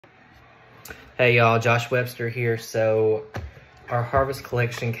Hey y'all, Josh Webster here. So our harvest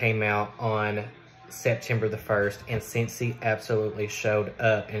collection came out on September the 1st, and Scentsy absolutely showed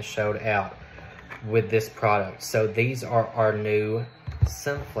up and showed out with this product. So these are our new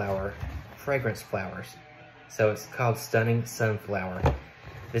sunflower fragrance flowers. So it's called Stunning Sunflower.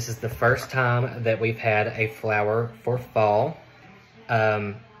 This is the first time that we've had a flower for fall.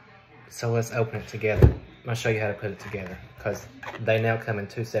 So let's open it together. I'll show you how to put it together because they now come in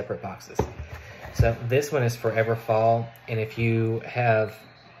 2 separate boxes. So this one is Forever Fall, and if you have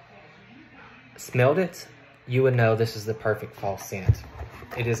smelled it, you would know this is the perfect fall scent.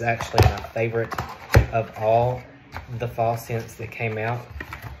 It is actually my favorite of all the fall scents that came out.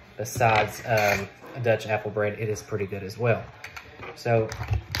 Besides Dutch Apple Bread, it is pretty good as well. So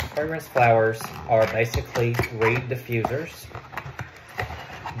fragrance flowers are basically reed diffusers,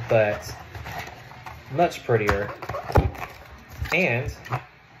 but much prettier, and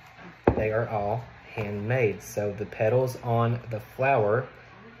they are all handmade. So the petals on the flower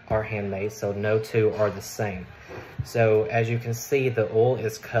are handmade, so no two are the same. So as you can see, the oil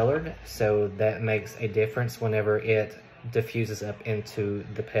is colored, so that makes a difference whenever it diffuses up into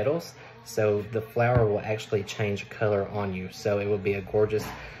the petals. So the flower will actually change color on you, so it will be a gorgeous,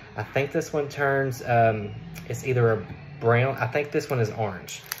 I think this one turns, it's either a brown, I think this one is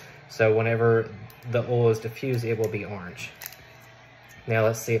orange. So whenever the oil is diffused, it will be orange. Now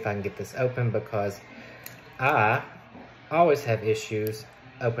let's see if I can get this open, because I always have issues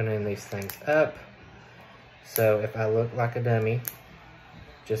opening these things up. So if I look like a dummy,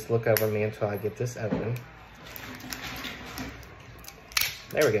 just look over me until I get this open.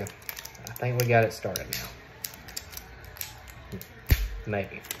 There we go. I think we got it started now.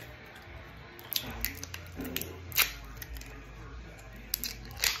 Maybe.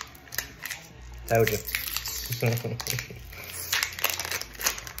 Told you.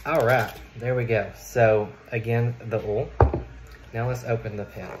 All right, there we go. So again, the oil. Now let's open the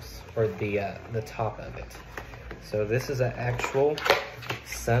petals, or the top of it. So this is an actual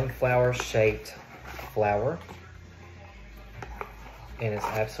sunflower shaped flower, and it's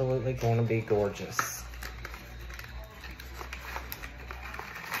absolutely going to be gorgeous.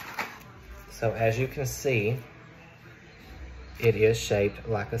 So as you can see, it is shaped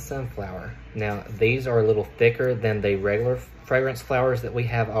like a sunflower. Now, these are a little thicker than the regular fragrance flowers that we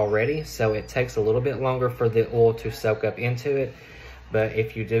have already, so it takes a little bit longer for the oil to soak up into it. But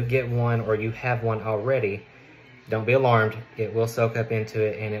if you do get one, or you have one already, don't be alarmed. It will soak up into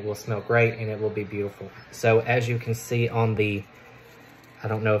it, and it will smell great, and it will be beautiful. So as you can see on the, I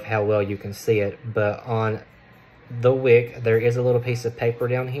don't know how well you can see it, but on the wick, there is a little piece of paper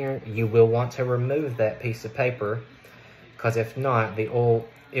down here. You will want to remove that piece of paper, because if not, the oil,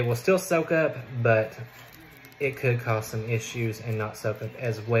 it will still soak up, but it could cause some issues and not soak up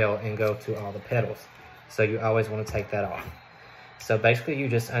as well and go to all the petals. So you always want to take that off. So basically you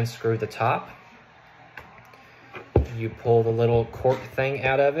just unscrew the top, you pull the little cork thing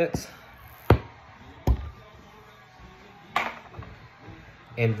out of it,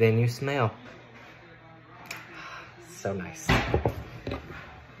 and then you smell. So nice.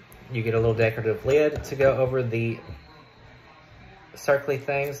 You get a little decorative lid to go over the circly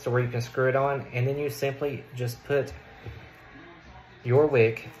things to where you can screw it on, and then you simply just put your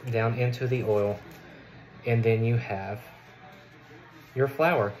wick down into the oil, and then you have your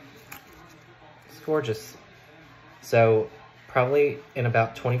flower. It's gorgeous. So probably in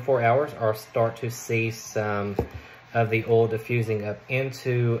about 24 hours, I'll start to see some of the oil diffusing up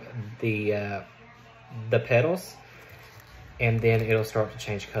into the petals, and then it'll start to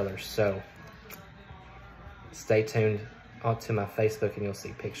change colors. So stay tuned onto my Facebook and you'll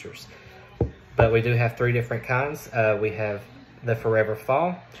see pictures. But we do have 3 different kinds. We have the Forever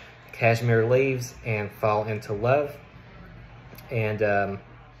Fall, Cashmere Leaves, and Fall Into Love. And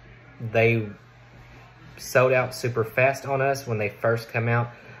they sold out super fast on us when they first come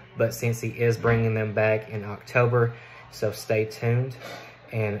out, but Scentsy is bringing them back in October, so stay tuned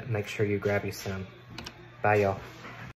and make sure you grab you some. Bye, y'all.